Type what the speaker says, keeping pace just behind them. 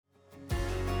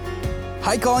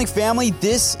Hi, Calling family.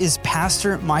 This is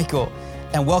Pastor Michael,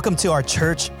 and welcome to our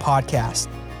church podcast.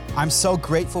 I'm so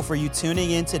grateful for you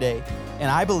tuning in today, and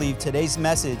I believe today's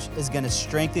message is going to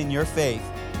strengthen your faith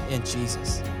in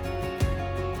Jesus.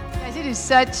 Guys, it is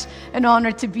such an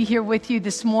honor to be here with you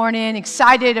this morning.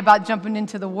 Excited about jumping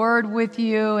into the Word with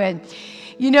you. And,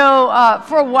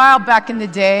 for a while back in the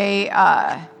day,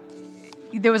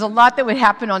 there was a lot that would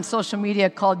happen on social media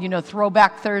called,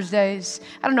 Throwback Thursdays.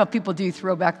 I don't know if people do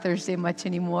Throwback Thursday much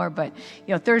anymore, but,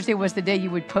 Thursday was the day you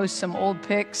would post some old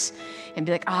pics and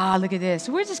be like, look at this.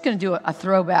 So we're just going to do a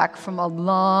throwback from a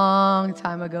long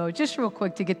time ago, just real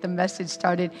quick to get the message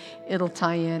started. It'll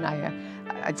tie in.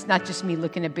 It's not just me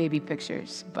looking at baby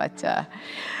pictures, but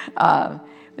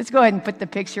let's go ahead and put the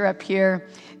picture up here.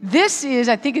 This is,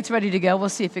 I think it's ready to go. We'll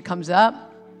see if it comes up.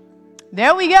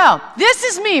 There we go. This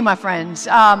is me, my friends.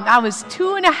 I was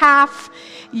 2.5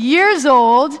 years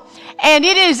old, and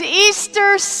it is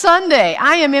Easter Sunday.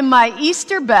 I am in my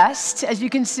Easter best, as you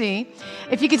can see.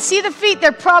 If you can see the feet,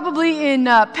 they're probably in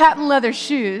patent leather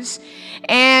shoes.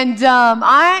 And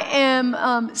I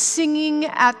am singing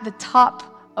at the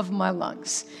top of my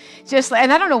lungs.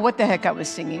 And I don't know what the heck I was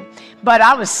singing, but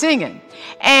I was singing.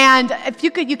 And if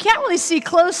you can't really see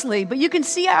closely, but you can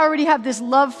see I already have this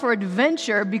love for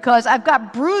adventure because I've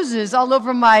got bruises all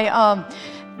over my,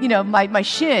 my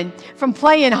shin from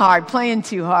playing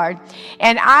too hard.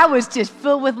 And I was just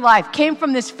filled with life. Came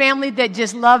from this family that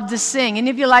just loved to sing. And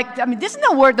if you this is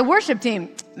the worship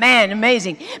team, man,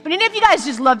 amazing. But any of you guys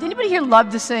anybody here love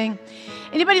to sing?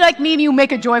 Anybody like me and you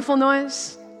make a joyful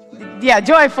noise? Yeah,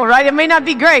 joyful, right? It may not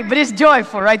be great, but it's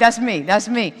joyful, right? That's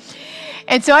me.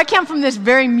 And so I came from this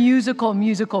very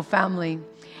musical family.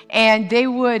 And they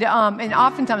would, and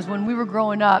oftentimes when we were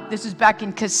growing up, this was back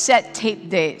in cassette tape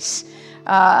days.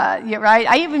 Right?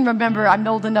 I even remember, I'm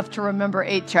old enough to remember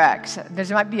 8 tracks. There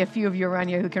might be a few of you around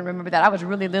here who can remember that. I was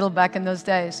really little back in those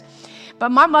days. But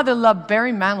my mother loved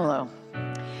Barry Manilow.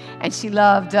 And she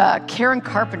loved Karen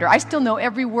Carpenter. I still know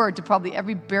every word to probably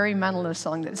every Barry Manilow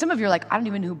song. Some of you are like, I don't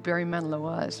even know who Barry Manilow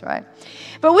was, right?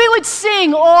 But we would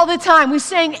sing all the time. We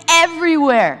sang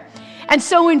everywhere. And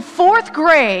so in 4th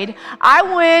grade, I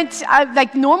went,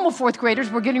 like normal 4th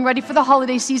graders, we're getting ready for the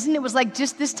holiday season. It was like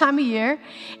just this time of year.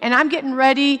 And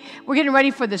we're getting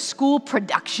ready for the school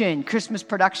production, Christmas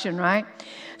production, right?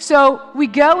 So we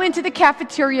go into the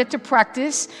cafeteria to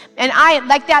practice, and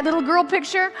like that little girl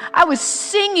picture, I was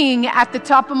singing at the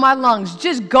top of my lungs,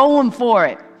 just going for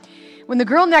it. When the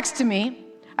girl next to me,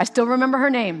 I still remember her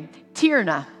name,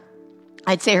 Tierna.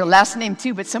 I'd say her last name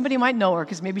too, but somebody might know her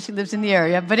because maybe she lives in the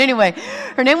area. But anyway,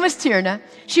 her name was Tierna.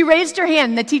 She raised her hand,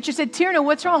 and the teacher said, Tierna,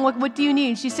 what's wrong? What do you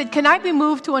need? She said, can I be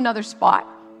moved to another spot?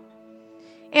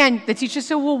 And the teacher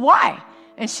said, well, why?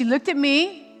 And she looked at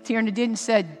me, Tierna did, and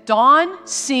said, Dawn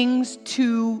sings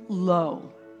too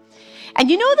low. And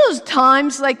you know those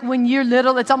times, like when you're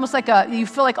little, it's almost like you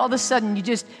feel like all of a sudden you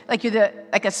just, like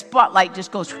like a spotlight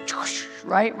just goes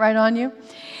right on you.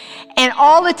 And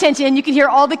all attention, and you can hear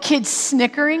all the kids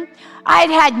snickering. I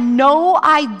had no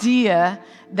idea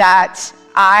that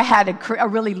I had a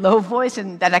really low voice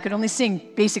and that I could only sing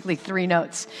basically 3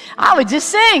 notes. I would just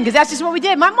sing because that's just what we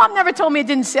did. My mom never told me it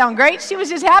didn't sound great. She was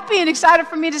just happy and excited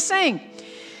for me to sing.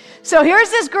 So here's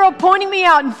this girl pointing me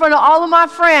out in front of all of my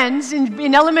friends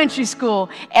in elementary school.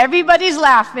 Everybody's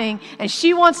laughing, and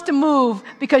she wants to move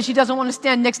because she doesn't want to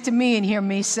stand next to me and hear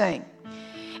me sing.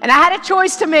 And I had a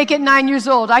choice to make at 9 years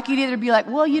old. I could either be like,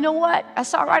 well, you know what?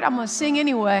 That's all right. I'm going to sing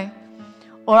anyway.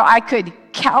 Or I could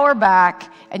cower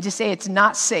back and just say it's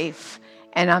not safe,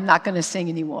 and I'm not going to sing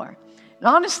anymore. And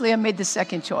honestly, I made the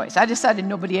second choice. I decided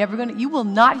you will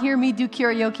not hear me do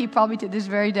karaoke probably to this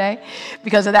very day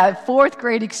because of that 4th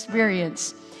grade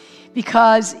experience.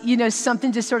 Because,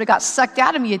 something just sort of got sucked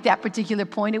out of me at that particular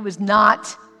point. It was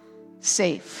not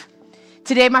safe.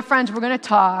 Today, my friends, we're going to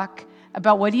talk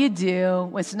about what do you do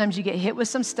when sometimes you get hit with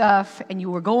some stuff and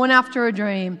you were going after a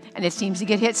dream and it seems to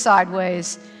get hit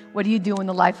sideways. What do you do when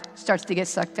the life starts to get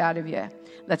sucked out of you?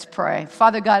 Let's pray.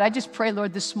 Father God, I just pray,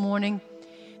 Lord, this morning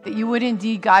that you would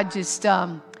indeed, God, just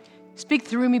speak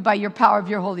through me by your power of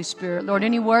your Holy Spirit. Lord,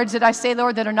 any words that I say,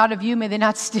 Lord, that are not of you, may they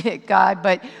not stick, God,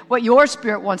 but what your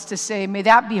Spirit wants to say, may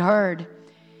that be heard.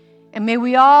 And may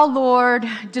we all, Lord,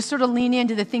 just sort of lean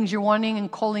into the things you're wanting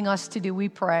and calling us to do, we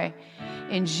pray.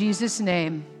 In Jesus'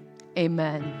 name,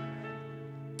 amen.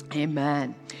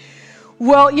 Amen.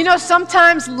 Well,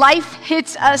 sometimes life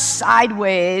hits us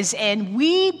sideways and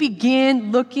we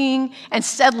begin looking and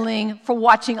settling for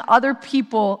watching other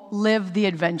people live the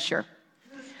adventure.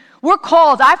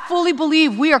 I fully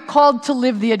believe we are called to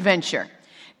live the adventure.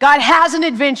 God has an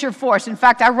adventure for us. In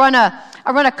fact, I run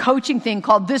a coaching thing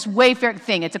called This Wayfaring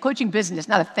thing. It's a coaching business,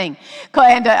 not a thing,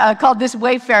 called This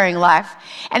Wayfaring Life.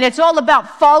 And it's all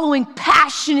about following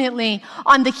passionately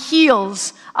on the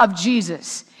heels of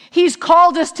Jesus. He's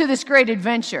called us to this great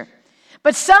adventure.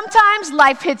 But sometimes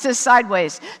life hits us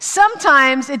sideways.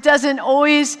 Sometimes it doesn't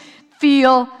always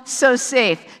feel so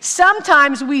safe.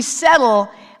 Sometimes we settle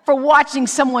for watching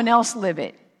someone else live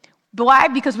it. Why?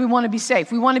 Because we want to be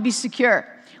safe. We want to be secure.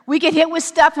 We get hit with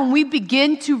stuff when we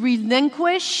begin to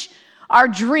relinquish our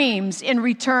dreams in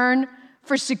return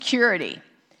for security.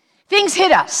 Things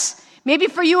hit us. Maybe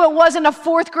for you it wasn't a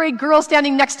fourth grade girl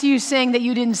standing next to you saying that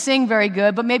you didn't sing very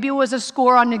good, but maybe it was a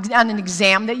score on an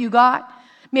exam that you got.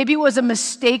 Maybe it was a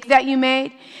mistake that you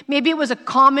made. Maybe it was a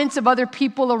comments of other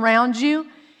people around you.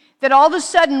 That all of a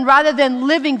sudden, rather than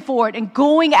living for it and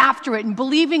going after it and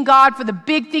believing God for the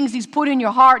big things He's put in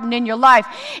your heart and in your life,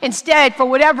 instead, for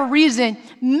whatever reason,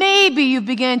 maybe you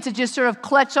begin to just sort of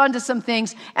clutch onto some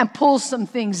things and pull some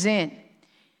things in.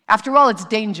 After all, it's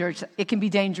dangerous. It can be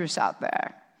dangerous out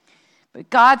there.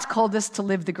 But God's called us to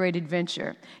live the great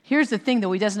adventure. Here's the thing,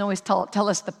 though. He doesn't always tell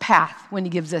us the path when He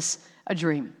gives us a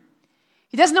dream.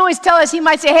 He doesn't always tell us. He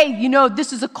might say, hey,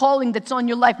 this is a calling that's on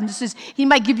your life. And He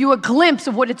might give you a glimpse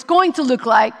of what it's going to look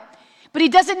like. But He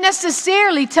doesn't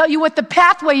necessarily tell you what the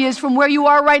pathway is from where you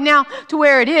are right now to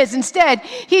where it is. Instead,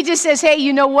 He just says, hey,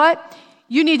 you know what?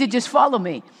 You need to just follow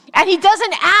me. And He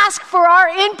doesn't ask for our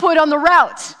input on the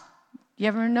route. You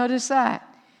ever notice that?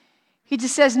 He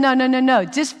just says, no.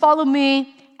 Just follow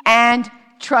me and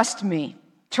trust me.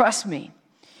 Trust me.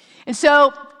 And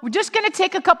so we're just going to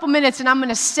take a couple minutes, and I'm going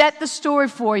to set the story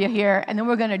for you here, and then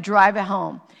we're going to drive it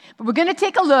home. But we're going to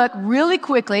take a look really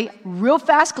quickly, real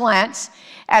fast glance,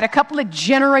 at a couple of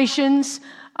generations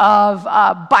of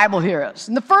Bible heroes.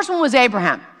 And the first one was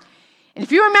Abraham. And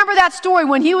if you remember that story,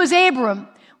 when he was Abram,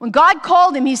 when God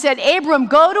called him, He said, Abram,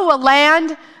 go to a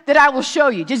land that I will show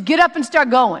you. Just get up and start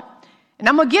going. And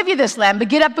I'm going to give you this land, but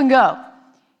get up and go.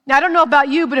 Now, I don't know about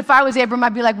you, but if I was Abram,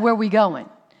 I'd be like, where are we going?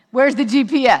 Where's the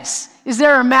GPS? Is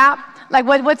there a map? Like,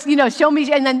 what's, show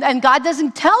me. And God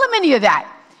doesn't tell him any of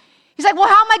that. He's like, well,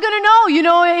 how am I going to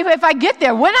know, if I get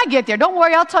there, when I get there? Don't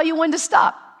worry, I'll tell you when to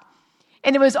stop.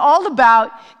 And it was all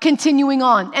about continuing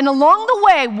on. And along the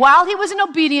way, while he was in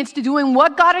obedience to doing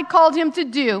what God had called him to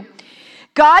do,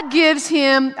 God gives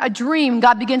him a dream.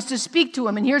 God begins to speak to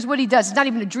him. And here's what He does. It's not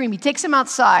even a dream. He takes him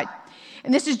outside.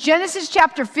 And this is Genesis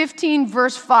chapter 15,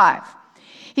 verse 5.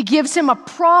 He gives him a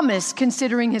promise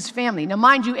considering his family. Now,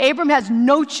 mind you, Abram has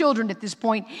no children at this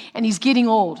point, and he's getting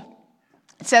old.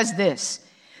 It says this,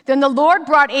 then the Lord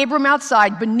brought Abram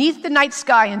outside beneath the night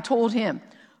sky and told him,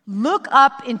 look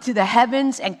up into the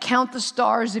heavens and count the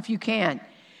stars if you can.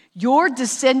 Your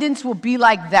descendants will be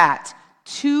like that,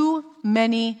 too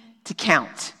many to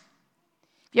count.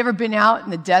 You ever been out in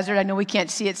the desert? I know we can't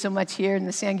see it so much here in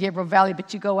the San Gabriel Valley,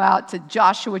 but you go out to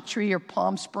Joshua Tree or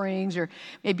Palm Springs, or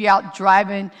maybe out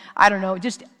driving, I don't know,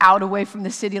 just out away from the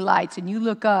city lights, and you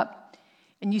look up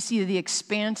and you see the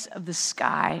expanse of the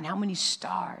sky and how many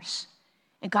stars.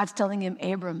 And God's telling him,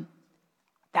 Abram,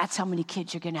 that's how many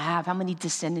kids you're going to have, how many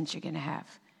descendants you're going to have.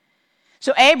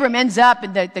 So Abram ends up,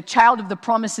 and the child of the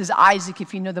promise is Isaac,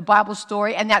 if you know the Bible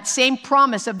story. And that same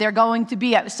promise of there going to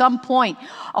be at some point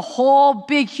a whole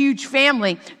big, huge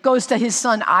family goes to his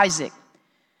son Isaac.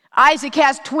 Isaac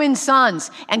has twin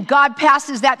sons, and God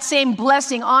passes that same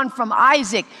blessing on from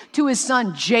Isaac to his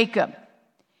son Jacob.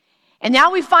 And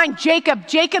now we find Jacob.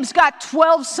 Jacob's got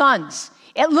 12 sons.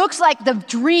 It looks like the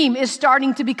dream is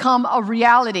starting to become a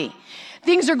reality.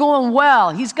 Things are going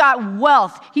well. He's got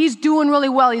wealth. He's doing really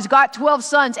well. He's got 12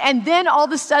 sons. And then all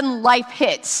of a sudden, life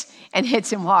hits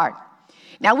him hard.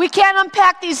 Now, we can't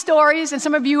unpack these stories. And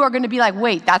some of you are going to be like,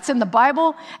 wait, that's in the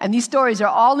Bible? And these stories are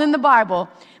all in the Bible.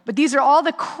 But these are all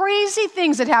the crazy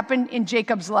things that happened in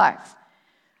Jacob's life.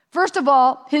 First of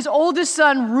all, his oldest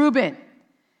son, Reuben,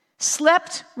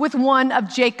 slept with one of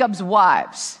Jacob's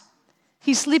wives.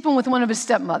 He's sleeping with one of his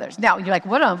stepmothers. Now, you're like,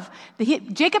 what of?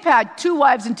 Jacob had 2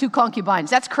 wives and 2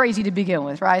 concubines. That's crazy to begin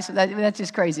with, right? So that's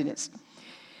just craziness.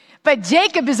 But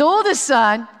Jacob, his oldest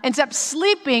son, ends up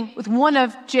sleeping with one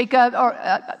of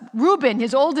Reuben,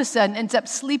 his oldest son, ends up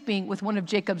sleeping with one of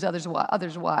Jacob's other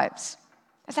wives.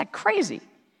 That's like crazy.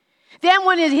 Then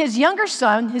when his younger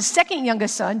son, his second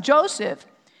youngest son, Joseph,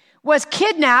 was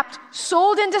kidnapped,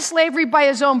 sold into slavery by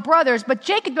his own brothers, but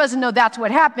Jacob doesn't know that's what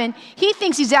happened. He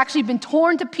thinks he's actually been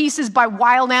torn to pieces by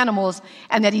wild animals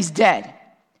and that he's dead.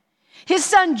 His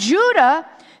son Judah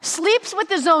sleeps with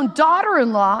his own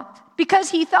daughter-in-law because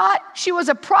he thought she was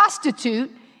a prostitute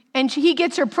and he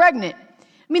gets her pregnant.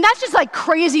 I mean, that's just like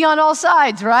crazy on all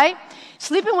sides, right?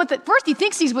 sleeping with first he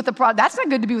thinks he's with the prostitute. That's not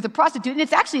good to be with a prostitute. And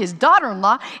it's actually his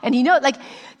daughter-in-law. And he knows,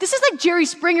 this is like Jerry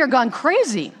Springer gone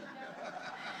crazy.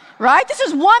 Right? This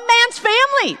is one man's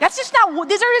family. That's just not,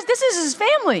 this is his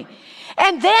family.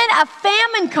 And then a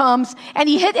famine comes and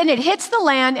it hits the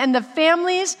land, and the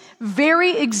family's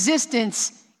very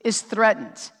existence is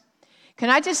threatened. Can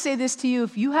I just say this to you?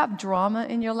 If you have drama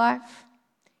in your life,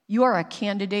 you are a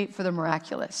candidate for the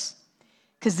miraculous.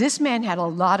 Because this man had a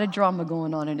lot of drama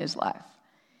going on in his life.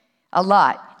 A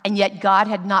lot. And yet God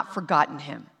had not forgotten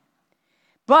him.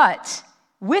 But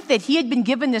with it, he had been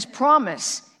given this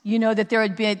promise,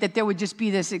 that there would just be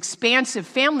this expansive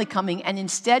family coming. And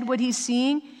instead, what he's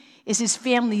seeing is his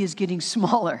family is getting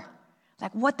smaller.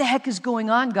 Like, what the heck is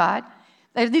going on, God?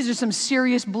 These are some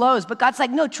serious blows. But God's like,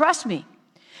 no, trust me.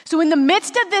 So in the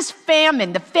midst of this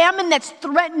famine, the famine that's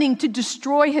threatening to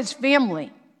destroy his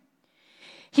family,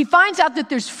 he finds out that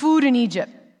there's food in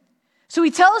Egypt. So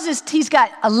he tells us he's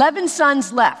got 11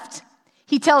 sons left.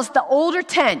 He tells the older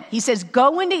 10, he says,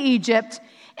 go into Egypt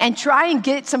and try and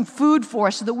get some food for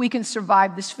us so that we can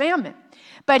survive this famine.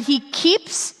 But he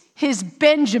keeps his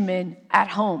Benjamin at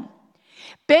home.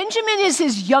 Benjamin is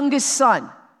his youngest son.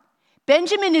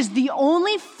 Benjamin is the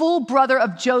only full brother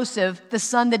of Joseph, the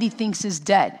son that he thinks is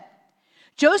dead.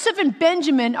 Joseph and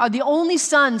Benjamin are the only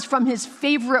sons from his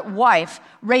favorite wife,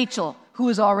 Rachel, who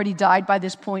has already died by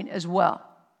this point as well.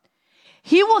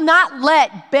 He will not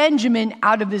let Benjamin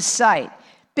out of his sight.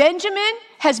 Benjamin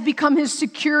has become his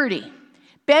security.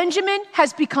 Benjamin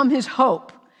has become his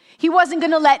hope. He wasn't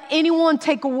going to let anyone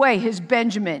take away his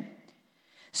Benjamin.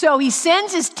 So he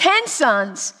sends his 10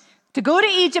 sons to go to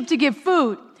Egypt to give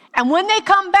food. And when they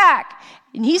come back,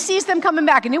 and he sees them coming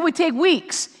back, and it would take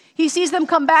weeks, he sees them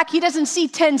come back. He doesn't see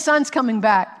 10 sons coming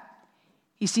back.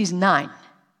 He sees 9.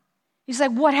 He's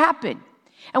like, what happened?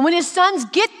 And when his sons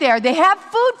get there, they have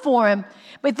food for him,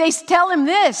 but they tell him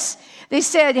this. They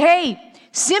said, hey,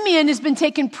 Simeon has been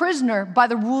taken prisoner by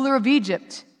the ruler of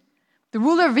Egypt. The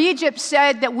ruler of Egypt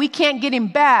said that we can't get him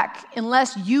back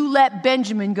unless you let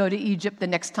Benjamin go to Egypt the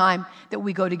next time that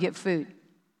we go to get food.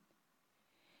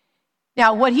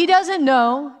 Now, what he doesn't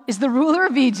know is the ruler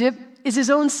of Egypt is his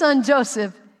own son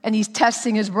Joseph, and he's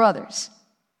testing his brothers.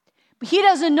 But he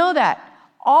doesn't know that.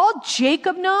 All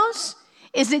Jacob knows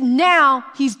is that now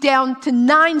he's down to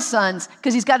 9 sons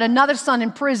because he's got another son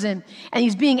in prison, and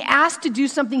he's being asked to do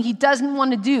something he doesn't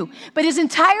want to do. But his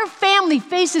entire family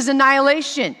faces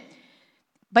annihilation.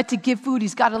 But to give food,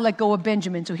 he's got to let go of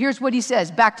Benjamin. So here's what he says,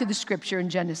 back to the scripture in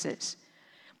Genesis.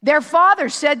 Their father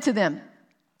said to them,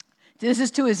 this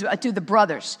is to the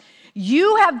brothers,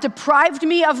 you have deprived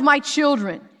me of my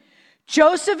children.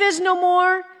 Joseph is no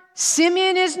more,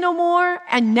 Simeon is no more,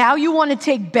 and now you want to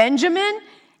take Benjamin?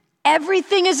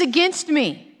 Everything is against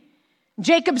me.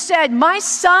 Jacob said, my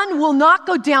son will not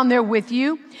go down there with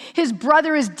you. His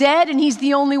brother is dead, and he's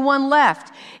the only one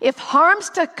left. If harm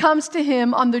comes to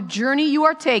him on the journey you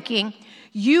are taking,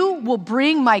 you will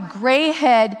bring my gray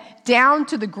head down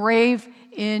to the grave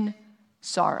in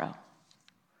sorrow.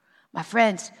 My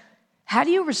friends, how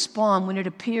do you respond when it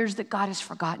appears that God has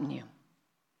forgotten you?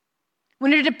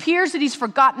 When it appears that he's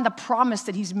forgotten the promise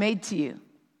that he's made to you?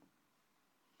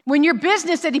 When your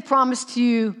business that he promised to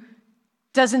you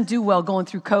doesn't do well going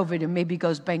through COVID and maybe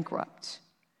goes bankrupt?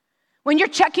 When your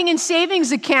checking and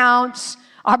savings accounts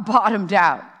are bottomed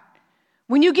out?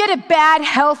 When you get a bad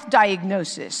health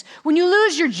diagnosis? When you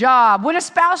lose your job? When a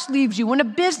spouse leaves you? When a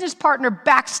business partner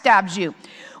backstabs you?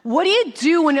 What do you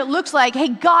do when it looks like, hey,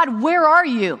 God, where are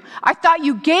you? I thought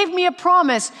you gave me a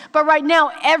promise, but right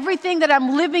now everything that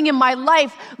I'm living in my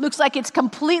life looks like it's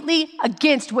completely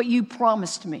against what you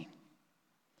promised me.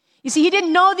 You see, he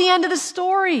didn't know the end of the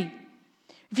story.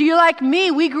 If you're like me,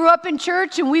 we grew up in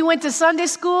church and we went to Sunday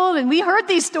school and we heard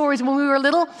these stories when we were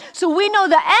little, so we know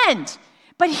the end.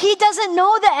 But he doesn't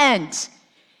know the end.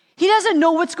 He doesn't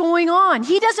know what's going on.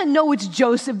 He doesn't know it's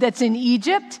Joseph that's in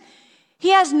Egypt.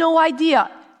 He has no idea.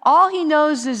 All he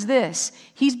knows is this.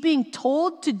 He's being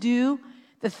told to do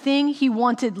the thing he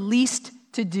wanted least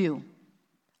to do.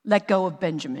 Let go of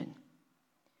Benjamin.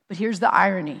 But here's the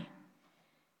irony.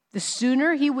 The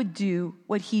sooner he would do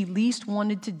what he least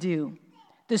wanted to do,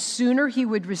 the sooner he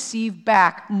would receive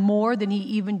back more than he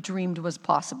even dreamed was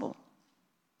possible.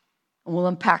 And we'll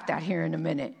unpack that here in a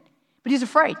minute. But he's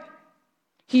afraid.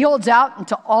 He holds out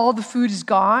until all the food is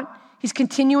gone. He's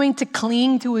continuing to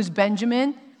cling to his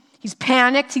Benjamin. He's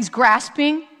panicked. He's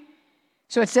grasping.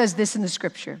 So it says this in the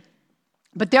scripture.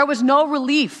 But there was no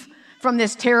relief from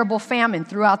this terrible famine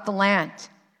throughout the land.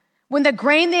 When the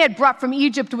grain they had brought from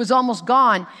Egypt was almost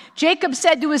gone, Jacob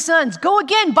said to his sons, go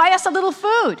again, buy us a little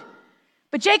food.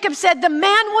 But Jacob said the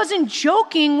man wasn't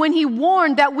joking when he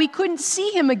warned that we couldn't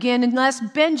see him again unless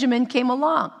Benjamin came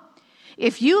along.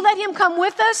 If you let him come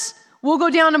with us, we'll go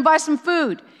down and buy some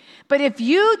food. But if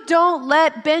you don't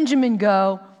let Benjamin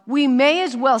go, we may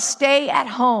as well stay at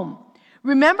home.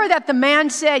 Remember that the man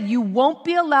said, you won't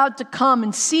be allowed to come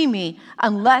and see me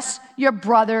unless your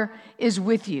brother is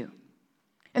with you.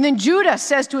 And then Judah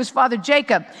says to his father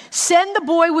Jacob, send the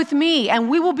boy with me and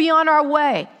we will be on our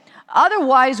way.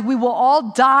 Otherwise, we will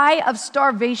all die of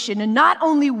starvation. And not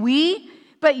only we,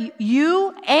 but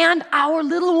you and our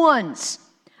little ones.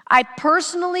 I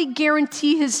personally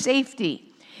guarantee his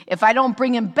safety. If I don't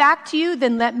bring him back to you,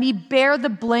 then let me bear the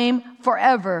blame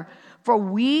forever. For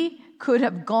we could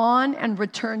have gone and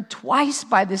returned twice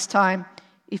by this time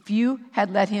if you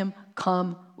had let him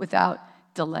come without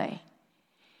delay.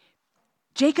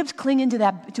 Jacob's clinging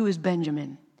to his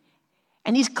Benjamin.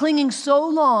 And he's clinging so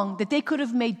long that they could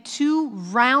have made 2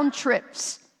 round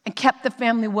trips and kept the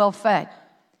family well fed.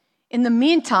 In the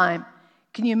meantime,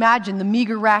 can you imagine the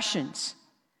meager rations?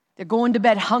 They're going to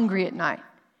bed hungry at night.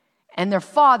 And their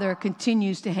father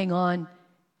continues to hang on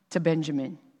to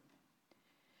Benjamin.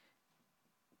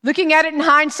 Looking at it in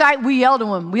hindsight, we yell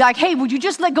to him. We're like, hey, would you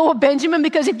just let go of Benjamin?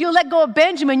 Because if you let go of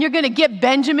Benjamin, you're going to get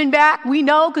Benjamin back. We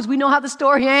know because we know how the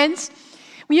story ends.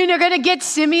 You're going to get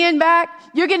Simeon back.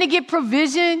 You're going to get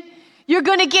provision. You're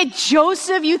going to get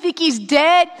Joseph. You think he's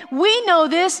dead. We know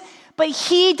this, but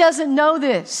he doesn't know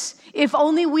this. If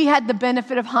only we had the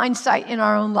benefit of hindsight in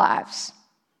our own lives.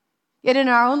 Yet in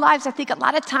our own lives, I think a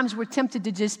lot of times we're tempted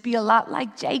to just be a lot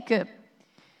like Jacob.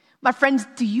 My friends,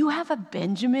 do you have a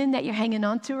Benjamin that you're hanging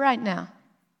on to right now?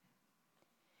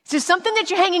 Is there something that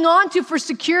you're hanging on to for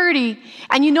security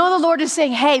and you know the Lord is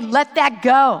saying, hey, let that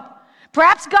go?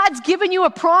 Perhaps God's given you a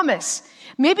promise.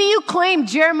 Maybe you claim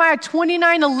Jeremiah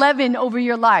 29:11 over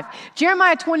your life.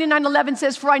 Jeremiah 29:11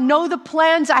 says, for I know the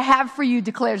plans I have for you,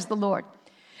 declares the Lord.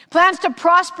 Plans to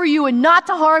prosper you and not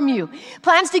to harm you.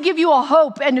 Plans to give you a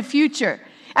hope and a future.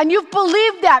 And you've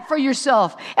believed that for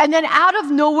yourself. And then out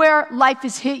of nowhere, life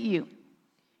has hit you.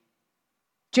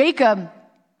 Jacob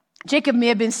may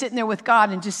have been sitting there with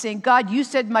God and just saying, God, you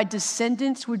said my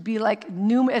descendants would be like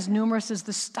as numerous as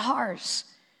the stars.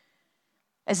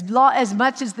 As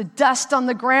much as the dust on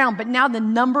the ground, but now the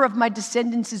number of my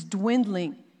descendants is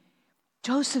dwindling.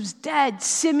 Joseph's dead.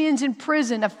 Simeon's in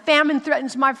prison. A famine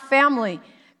threatens my family.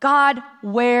 God,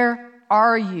 where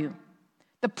are you?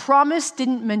 The promise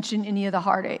didn't mention any of the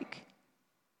heartache.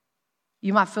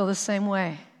 You might feel the same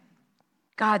way.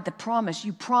 God, the promise,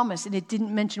 you promised, and it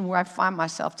didn't mention where I find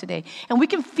myself today. And we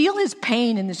can feel his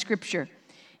pain in the scripture.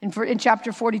 In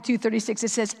chapter 42:36, it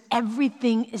says,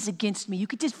 everything is against me. You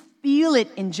could just feel it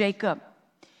in Jacob.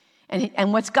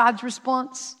 And what's God's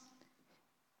response?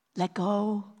 Let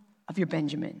go of your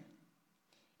Benjamin.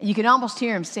 And you can almost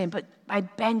hear him saying, but my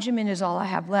Benjamin is all I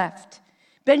have left.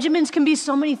 Benjamins can be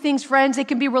so many things, friends. They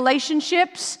can be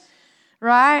relationships,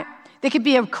 right? They could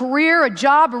be a career, a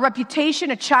job, a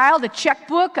reputation, a child, a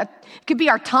checkbook. It could be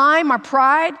our time, our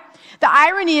pride. The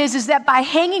irony is that by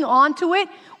hanging on to it,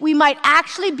 we might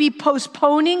actually be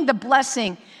postponing the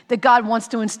blessing that God wants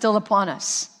to instill upon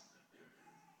us.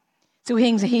 So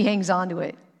he hangs on to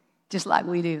it, just like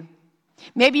we do.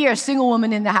 Maybe you're a single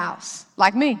woman in the house,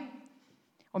 like me.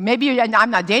 Or maybe I'm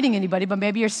not dating anybody, but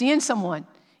maybe you're seeing someone.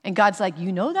 And God's like,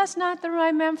 you know that's not the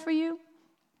right man for you?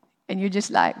 And you're just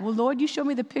like, well, Lord, you show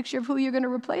me the picture of who you're going to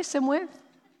replace him with,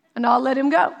 and I'll let him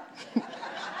go.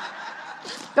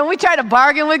 Don't we try to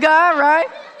bargain with God, right?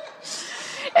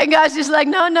 And God's just like,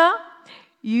 no,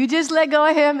 you just let go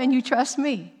of him and you trust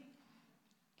me.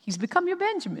 He's become your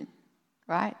Benjamin,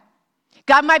 right?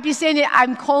 God might be saying,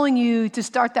 I'm calling you to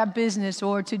start that business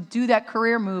or to do that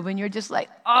career move, and you're just like,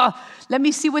 let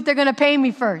me see what they're going to pay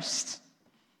me first.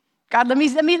 God, let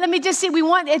me just see. We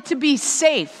want it to be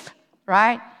safe,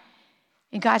 right?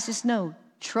 And God says, no,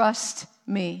 trust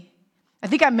me. I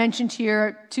think I mentioned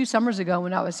here 2 summers ago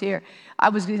when I was here, I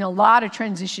was in a lot of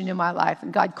transition in my life,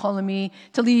 and God calling me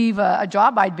to leave a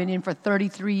job I'd been in for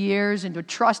 33 years and to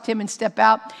trust him and step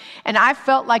out. And I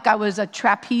felt like I was a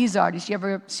trapeze artist. You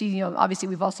ever see, obviously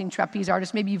we've all seen trapeze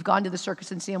artists. Maybe you've gone to the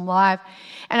circus and seen them live.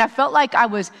 And I felt like I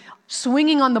was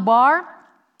swinging on the bar,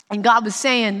 and God was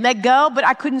saying, let go, but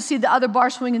I couldn't see the other bar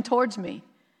swinging towards me.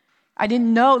 I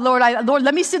didn't know, Lord,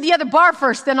 let me see the other bar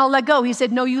first, then I'll let go. He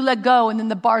said, no, you let go, and then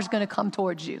the bar's going to come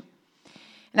towards you.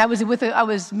 And I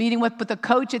was meeting with a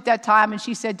coach at that time, and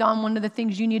she said, Don, one of the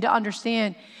things you need to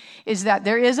understand is that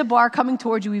there is a bar coming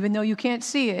towards you, even though you can't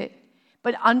see it,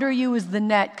 but under you is the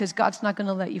net, because God's not going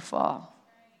to let you fall.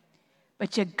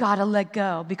 But you got to let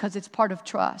go, because it's part of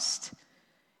trust.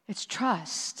 It's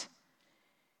trust.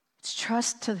 It's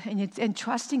trust and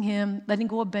trusting him, letting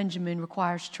go of Benjamin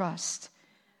requires trust.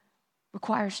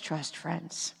 Requires trust,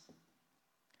 friends.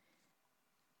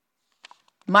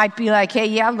 Might be like, hey,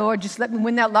 yeah, Lord, just let me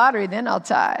win that lottery, then I'll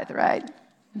tithe, right?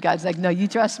 God's like, no, you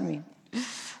trust me.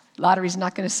 Lottery's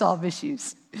not going to solve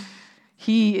issues.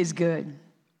 He is good.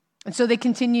 And so they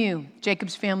continue.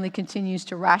 Jacob's family continues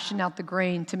to ration out the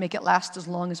grain to make it last as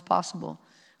long as possible,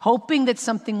 hoping that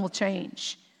something will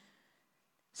change.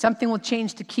 Something will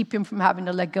change to keep him from having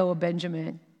to let go of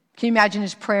Benjamin. Can you imagine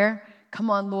his prayer?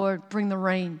 Come on, Lord, bring the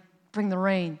rain, bring the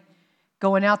rain.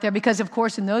 Going out there, because of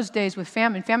course in those days with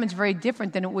famine's very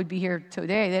different than it would be here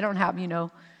today. They don't have,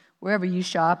 wherever you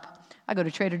shop. I go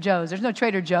to Trader Joe's. There's no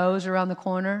Trader Joe's around the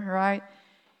corner, right?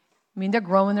 I mean, they're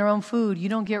growing their own food. You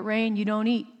don't get rain, you don't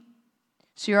eat.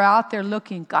 So you're out there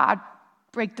looking, God,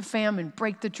 break the famine,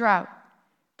 break the drought.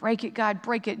 Break it, God,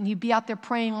 break it. And you'd be out there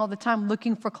praying all the time,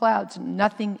 looking for clouds, and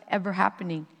nothing ever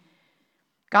happening.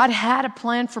 God had a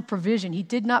plan for provision. He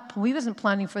wasn't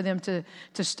planning for them to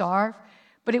starve,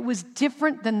 but it was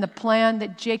different than the plan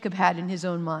that Jacob had in his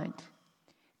own mind.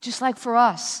 Just like for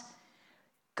us,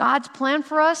 God's plan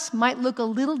for us might look a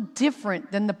little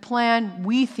different than the plan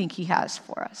we think he has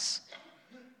for us.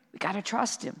 We got to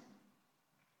trust him.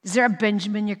 Is there a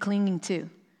Benjamin you're clinging to?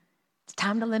 It's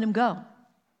time to let him go.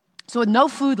 So with no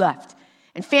food left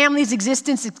and family's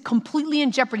existence is completely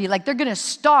in jeopardy, like they're going to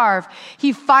starve,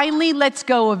 he finally lets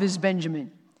go of his Benjamin.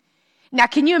 Now,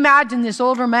 can you imagine this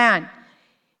older man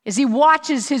as he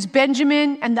watches his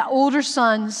Benjamin and the older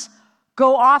sons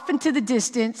go off into the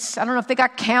distance? I don't know if they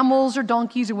got camels or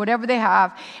donkeys or whatever they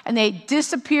have, and they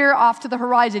disappear off to the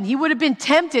horizon. He would have been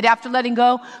tempted after letting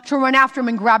go to run after him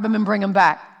and grab him and bring him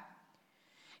back.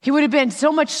 He would have been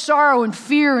so much sorrow and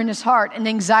fear in his heart and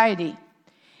anxiety.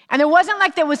 And it wasn't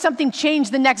like there was something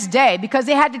changed the next day, because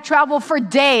they had to travel for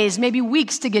days, maybe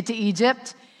weeks, to get to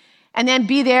Egypt and then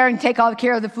be there and take all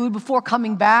care of the food before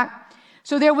coming back.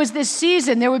 So there was this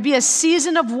season. There would be a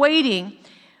season of waiting,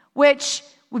 which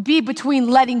would be between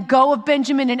letting go of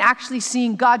Benjamin and actually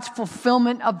seeing God's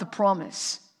fulfillment of the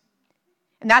promise.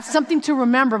 And that's something to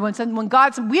remember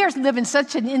we are living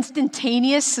such an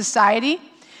instantaneous society,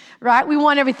 right? We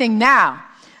want everything now.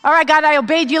 All right, God, I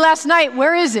obeyed you last night.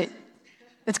 Where is it?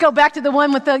 Let's go back to the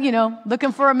one with the,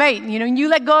 looking for a mate. And you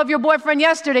let go of your boyfriend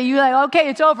yesterday. You're like, okay,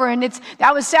 it's over. And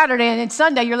that was Saturday and it's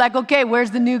Sunday. You're like, okay,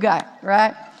 where's the new guy,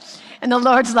 right? And the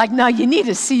Lord's like, no, you need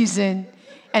a season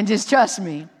and just trust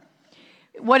me.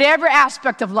 Whatever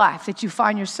aspect of life that you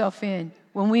find yourself in,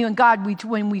 when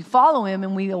we follow him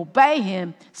and we obey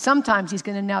him, sometimes he's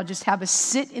going to now just have us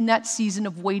sit in that season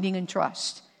of waiting and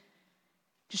trust.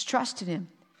 Just trust in him.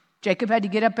 Jacob had to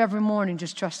get up every morning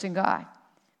just trusting God.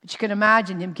 But you can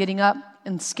imagine him getting up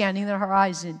and scanning the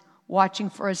horizon, watching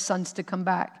for his sons to come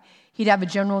back. He'd have a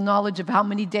general knowledge of how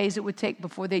many days it would take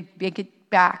before they make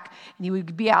it back. And he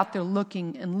would be out there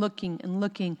looking and looking and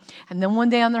looking. And then one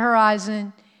day on the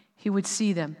horizon, he would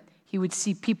see them. He would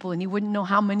see people, and he wouldn't know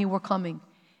how many were coming.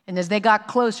 And as they got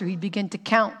closer, he'd begin to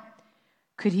count.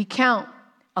 Could he count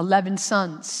 11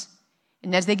 sons?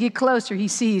 And as they get closer, he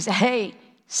sees, hey,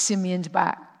 Simeon's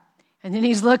back. And then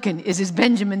he's looking, is his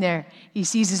Benjamin there? He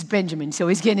sees his Benjamin, so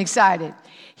he's getting excited.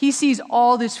 He sees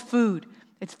all this food.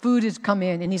 Its food has come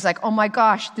in, and he's like, oh my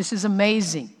gosh, this is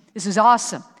amazing. This is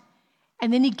awesome.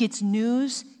 And then he gets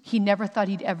news he never thought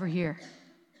he'd ever hear.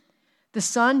 The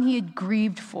son he had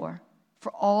grieved for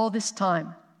all this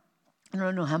time. I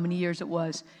don't know how many years it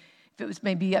was. If it was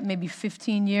maybe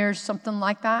 15 years, something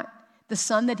like that. The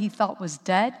son that he thought was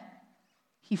dead,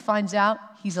 he finds out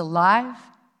he's alive.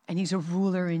 And he's a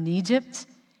ruler in Egypt.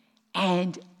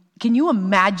 And can you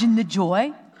imagine the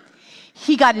joy?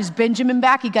 He got his Benjamin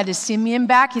back. He got his Simeon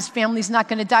back. His family's not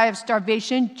going to die of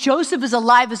starvation. Joseph is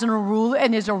alive as a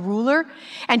ruler.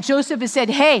 And Joseph has said,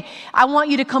 hey, I want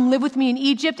you to come live with me in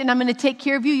Egypt, and I'm going to take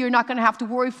care of you. You're not going to have to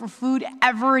worry for food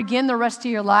ever again the rest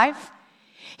of your life.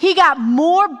 He got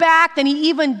more back than he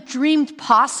even dreamed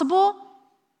possible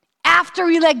after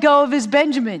he let go of his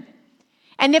Benjamin.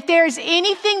 And if there's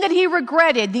anything that he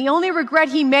regretted, the only regret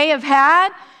he may have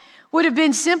had would have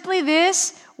been simply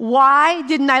this: why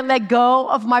didn't I let go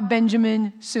of my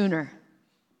Benjamin sooner?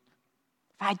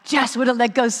 If I just would have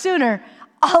let go sooner,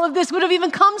 all of this would have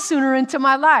even come sooner into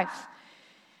my life.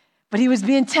 But he was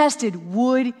being tested.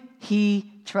 Would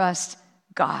he trust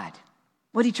God?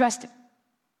 Would he trust him?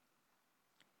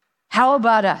 How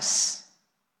about us?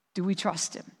 Do we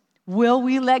trust him? Will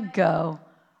we let go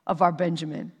of our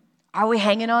Benjamin? Are we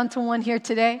hanging on to one here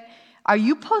today? Are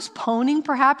you postponing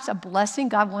perhaps a blessing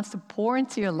God wants to pour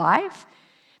into your life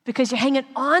because you're hanging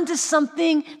on to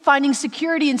something, finding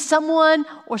security in someone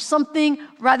or something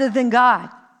rather than God?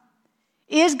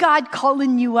 Is God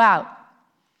calling you out?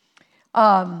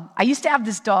 I used to have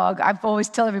this dog. I've always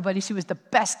tell everybody she was the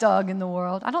best dog in the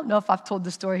world. I don't know if I've told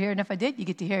the story here, and if I did, you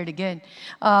get to hear it again.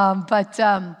 But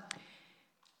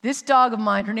this dog of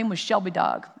mine, her name was Shelby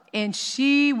Dog, and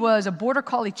she was a Border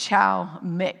Collie Chow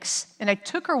mix. And I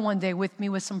took her one day with me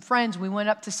with some friends. We went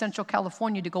up to Central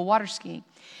California to go water skiing.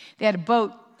 They had a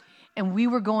boat, and we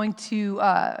were going to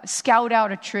scout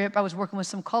out a trip. I was working with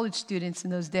some college students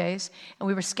in those days, and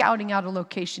we were scouting out a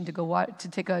location to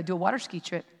go do a water ski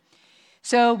trip.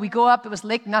 So we go up. It was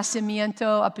Lake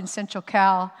Nacimiento up in Central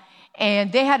Cal,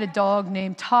 and they had a dog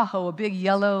named Tahoe, a big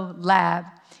yellow lab.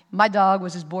 My dog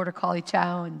was his Border Collie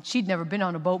Chow, and she'd never been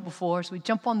on a boat before, so we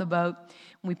jump on the boat,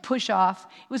 and we push off.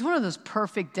 It was one of those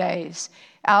perfect days.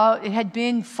 It had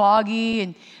been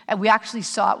foggy, and we actually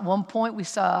saw at one point, we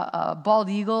saw bald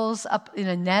eagles up in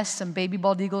a nest, some baby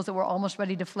bald eagles that were almost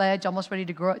ready to fledge, almost ready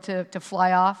to grow to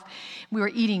fly off. We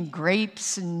were eating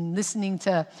grapes and listening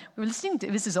to,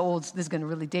 this is old, this is going to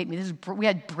really date me. We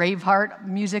had Braveheart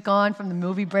music on from the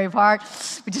movie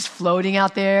Braveheart. We're just floating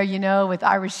out there, with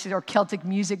Irish or Celtic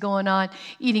music going on,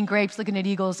 eating grapes, looking at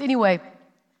eagles. Anyway,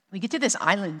 we get to this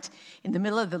island in the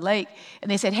middle of the lake, and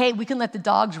they said, hey, we can let the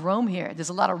dogs roam here. There's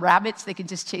a lot of rabbits. They can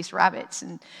just chase rabbits.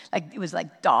 And it was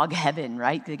like dog heaven,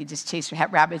 right? They could just chase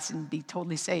rabbits and be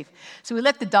totally safe. So we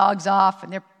let the dogs off,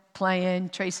 and they're playing,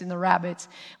 chasing the rabbits.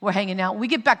 We're hanging out. We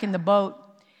get back in the boat,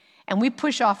 and we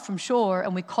push off from shore,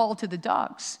 and we call to the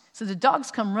dogs. So the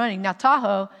dogs come running. Now,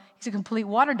 Tahoe, he's a complete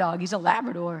water dog. He's a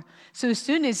Labrador. So as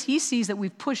soon as he sees that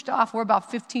we've pushed off, we're about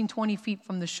 15, 20 feet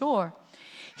from the shore.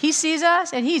 He sees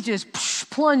us, and he just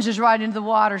plunges right into the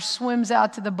water, swims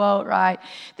out to the boat, right?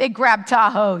 They grab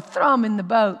Tahoe, throw him in the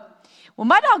boat. Well,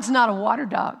 my dog's not a water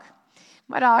dog.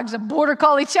 My dog's a Border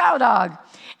Collie Chow dog.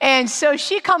 And so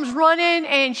she comes running,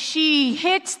 and she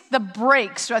hits the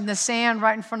brakes on the sand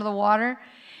right in front of the water.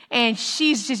 And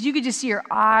you could just see her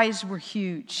eyes were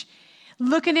huge.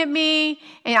 Looking at me,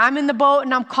 and I'm in the boat,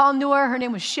 and I'm calling to her. Her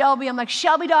name was Shelby. I'm like,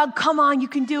 Shelby Dog, come on, you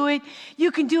can do it. You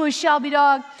can do it, Shelby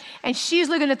Dog. And she's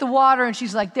looking at the water, and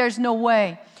she's like, there's no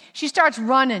way. She starts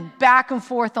running back and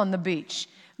forth on the beach.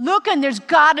 Looking, there's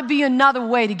got to be another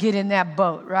way to get in that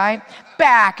boat, right?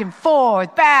 Back and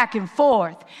forth, back and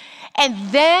forth. And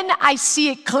then I see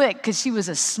it click, because she was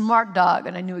a smart dog,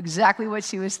 and I knew exactly what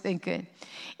she was thinking.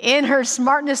 In her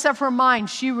smartness of her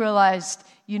mind, she realized,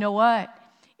 you know what?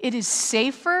 It is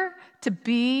safer to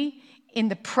be in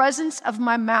the presence of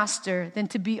my master than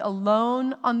to be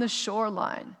alone on the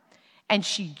shoreline. And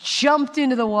she jumped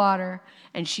into the water,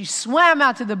 and she swam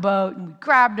out to the boat, and we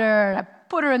grabbed her, and I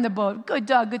put her in the boat. Good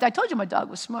dog, good. I told you my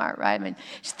dog was smart, right? I mean,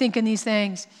 she's thinking these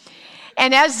things.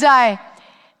 And as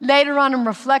later on, I'm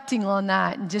reflecting on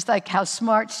that, and just like how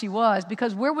smart she was,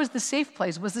 because where was the safe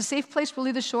place? Was the safe place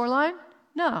really the shoreline?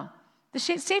 No. The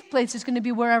safe place is going to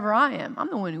be wherever I am.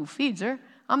 I'm the one who feeds her.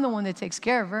 I'm the one that takes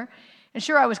care of her. And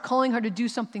sure, I was calling her to do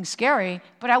something scary,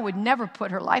 but I would never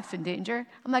put her life in danger.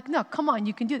 I'm like, no, come on,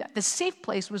 you can do that. The safe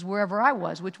place was wherever I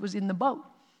was, which was in the boat,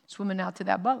 swimming out to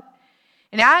that boat.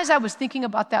 And as I was thinking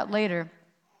about that later,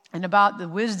 and about the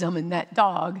wisdom in that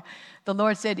dog, the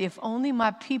Lord said, if only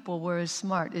my people were as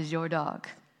smart as your dog.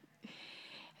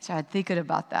 So I'm thinking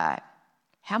about that.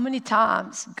 How many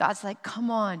times God's like,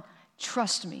 come on,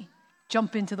 trust me,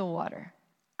 jump into the water.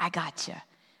 I got you.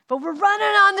 But we're running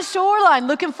on the shoreline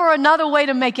looking for another way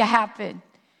to make it happen.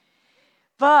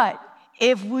 But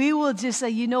if we will just say,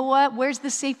 you know what? Where's the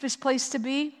safest place to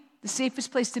be? The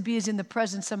safest place to be is in the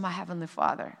presence of my Heavenly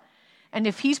Father. And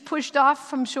if he's pushed off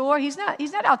from shore, he's not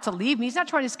out to leave me. He's not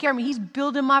trying to scare me. He's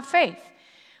building my faith.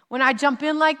 When I jump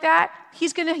in like that,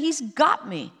 he's got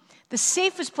me. The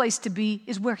safest place to be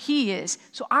is where he is.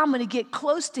 So I'm going to get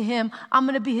close to him. I'm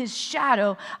going to be his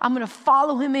shadow. I'm going to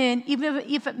follow him in, even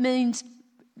if it means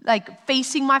like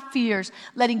facing my fears,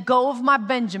 letting go of my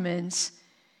Benjamins,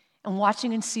 and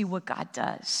watching and see what God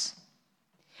does.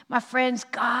 My friends,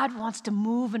 God wants to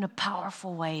move in a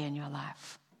powerful way in your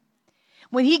life.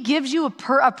 When he gives you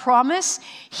a promise,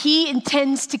 he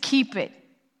intends to keep it.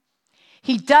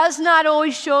 He does not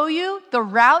always show you the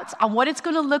route on what it's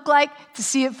going to look like to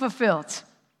see it fulfilled.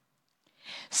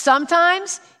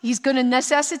 Sometimes he's going to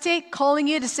necessitate calling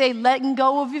you to say, letting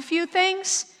go of a few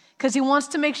things, because he wants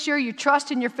to make sure your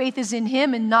trust and your faith is in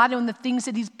him and not in the things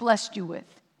that he's blessed you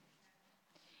with.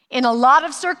 In a lot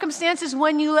of circumstances,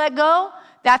 when you let go,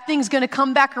 that thing's going to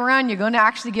come back around. You're going to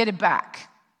actually get it back.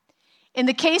 In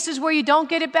the cases where you don't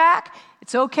get it back,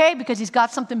 it's okay, because he's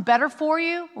got something better for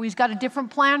you, or he's got a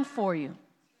different plan for you.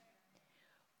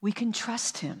 We can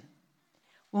trust him.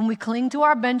 When we cling to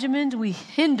our Benjamins, we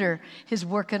hinder his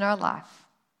work in our life.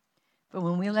 But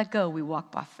when we let go, we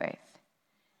walk by faith.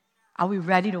 Are we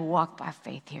ready to walk by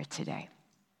faith here today?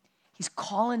 He's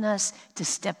calling us to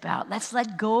step out. Let's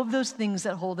let go of those things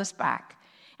that hold us back.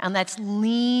 And let's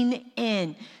lean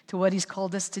in to what he's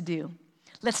called us to do.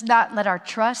 Let's not let our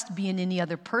trust be in any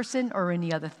other person or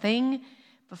any other thing,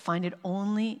 but find it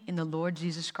only in the Lord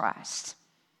Jesus Christ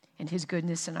and his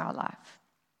goodness in our life.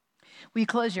 Will you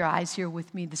close your eyes here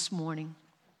with me this morning?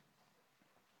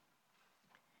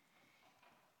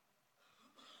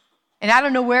 And I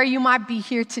don't know where you might be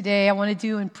here today. I want to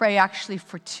do and pray actually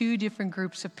for two different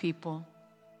groups of people.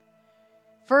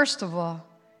 First of all,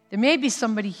 there may be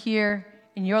somebody here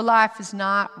and your life is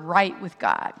not right with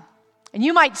God. And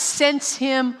you might sense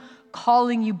him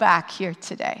calling you back here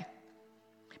today.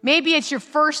 Maybe it's your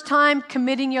first time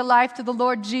committing your life to the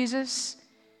Lord Jesus.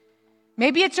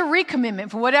 Maybe it's a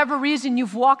recommitment. For whatever reason,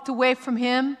 you've walked away from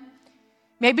him.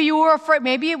 Maybe you were afraid.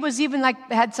 Maybe it was even like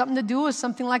it had something to do with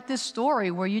something like this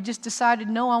story where you just decided,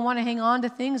 no, I want to hang on to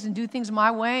things and do things my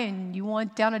way, and you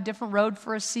went down a different road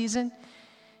for a season,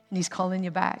 and he's calling you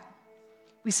back.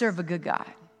 We serve a good God.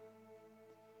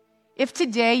 If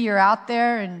today you're out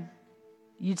there and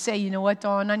you'd say, you know what,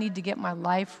 Dawn, I need to get my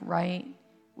life right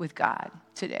with God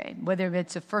today, whether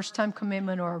it's a first-time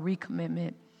commitment or a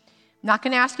recommitment. I'm not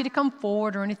going to ask you to come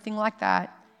forward or anything like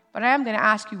that. But I am going to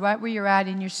ask you right where you're at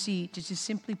in your seat to just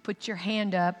simply put your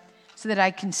hand up so that I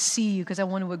can see you, because I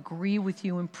want to agree with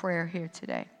you in prayer here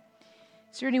today.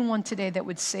 Is there anyone today that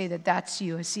would say that that's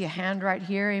you? I see a hand right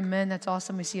here. Amen. That's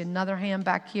awesome. I see another hand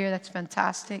back here. That's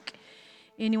fantastic.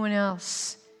 Anyone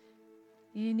else?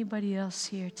 Anybody else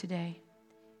here today?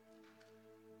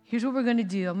 Here's what we're going to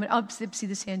do. I'm going to see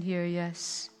this hand here.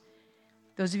 Yes.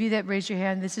 Those of you that raise your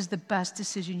hand, this is the best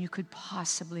decision you could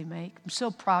possibly make. I'm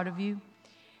so proud of you.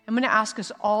 I'm going to ask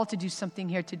us all to do something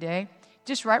here today.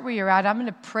 Just right where you're at, I'm going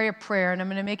to pray a prayer, and I'm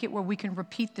going to make it where we can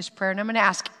repeat this prayer. And I'm going to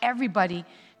ask everybody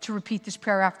to repeat this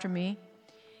prayer after me.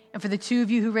 And for the two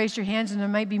of you who raised your hands, and there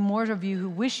might be more of you who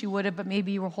wish you would have, but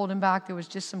maybe you were holding back, there was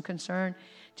just some concern,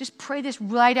 just pray this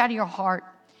right out of your heart.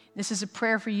 This is a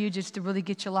prayer for you just to really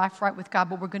get your life right with God,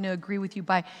 but we're going to agree with you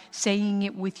by saying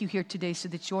it with you here today so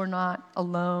that you're not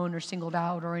alone or singled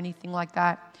out or anything like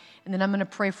that. And then I'm going to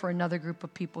pray for another group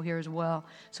of people here as well.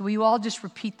 So will you all just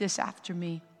repeat this after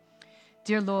me?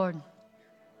 Dear Lord,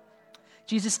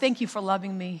 Jesus, thank you for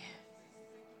loving me.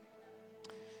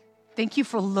 Thank you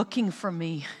for looking for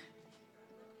me.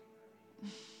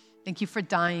 Thank you for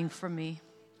dying for me.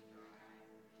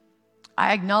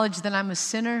 I acknowledge that I'm a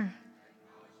sinner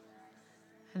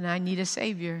and I need a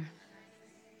Savior.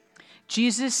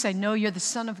 Jesus, I know you're the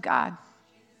Son of God,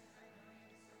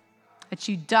 that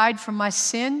you died for my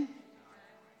sin,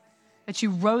 that you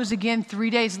rose again 3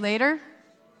 days later,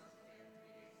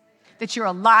 that you're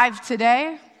alive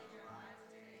today,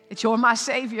 that you're my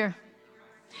Savior,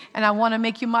 and I want to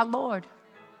make you my Lord.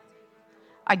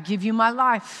 I give you my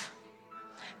life.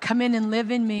 Come in and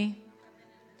live in me.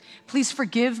 Please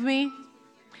forgive me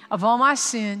of all my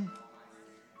sin.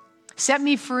 Set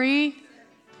me free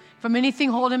from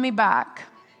anything holding me back.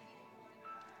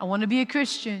 I want to be a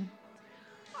Christian,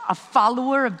 a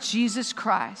follower of Jesus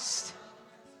Christ.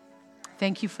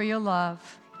 Thank you for your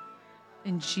love.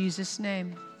 In Jesus'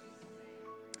 name,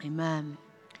 amen.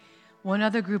 One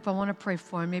other group I want to pray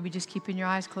for, and maybe just keeping your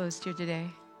eyes closed here today.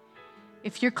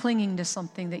 If you're clinging to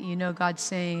something that you know God's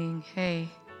saying, hey,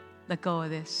 let go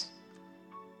of this.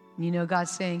 And you know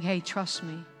God's saying, hey, trust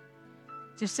me.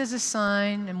 Just as a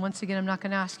sign, and once again, I'm not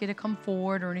going to ask you to come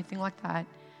forward or anything like that.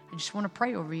 I just want to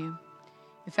pray over you.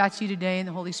 If that's you today and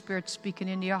the Holy Spirit's speaking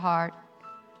into your heart,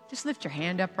 just lift your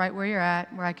hand up right where you're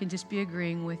at, where I can just be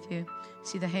agreeing with you.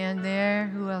 See the hand there?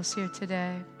 Who else here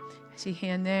today? I see a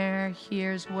hand there,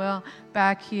 here as well.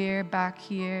 Back here, back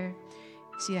here.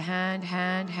 See a hand,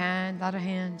 a lot of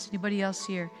hands. Anybody else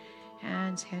here?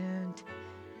 Hands, hand.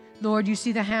 Lord, you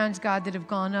see the hands, God, that have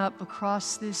gone up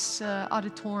across this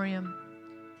auditorium.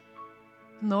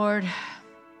 Lord,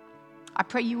 I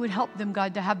pray you would help them,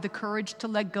 God, to have the courage to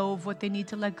let go of what they need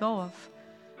to let go of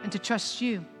and to trust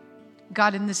you.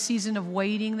 God, in the season of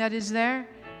waiting that is there,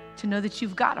 to know that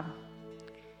you've got them.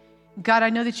 God, I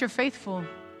know that you're faithful.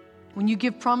 When you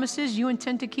give promises, you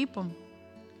intend to keep them.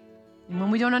 And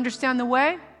when we don't understand the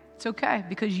way, it's okay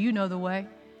because you know the way.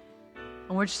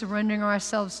 And we're surrendering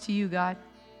ourselves to you, God.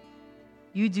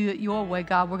 You do it your way,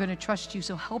 God. We're going to trust you.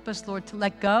 So help us, Lord, to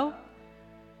let go,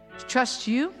 to trust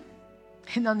you.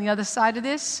 And on the other side of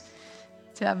this,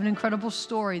 to have an incredible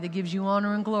story that gives you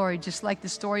honor and glory, just like the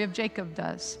story of Jacob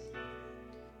does.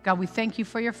 God, we thank you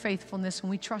for your faithfulness, and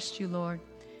we trust you, Lord.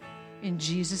 In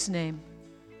Jesus' name,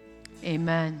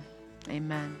 amen.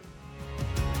 Amen.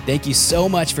 Thank you so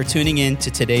much for tuning in to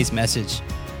today's message.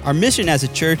 Our mission as a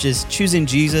church is choosing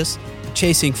Jesus,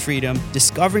 chasing freedom,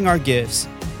 discovering our gifts,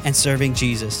 and serving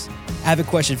Jesus. I have a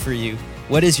question for you.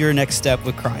 What is your next step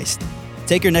with Christ?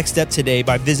 Take your next step today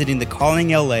by visiting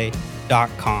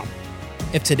thecallingla.com.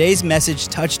 If today's message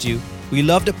touched you, we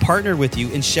love to partner with you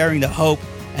in sharing the hope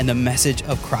and the message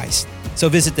of Christ. So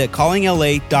visit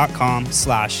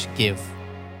thecallingla.com/give.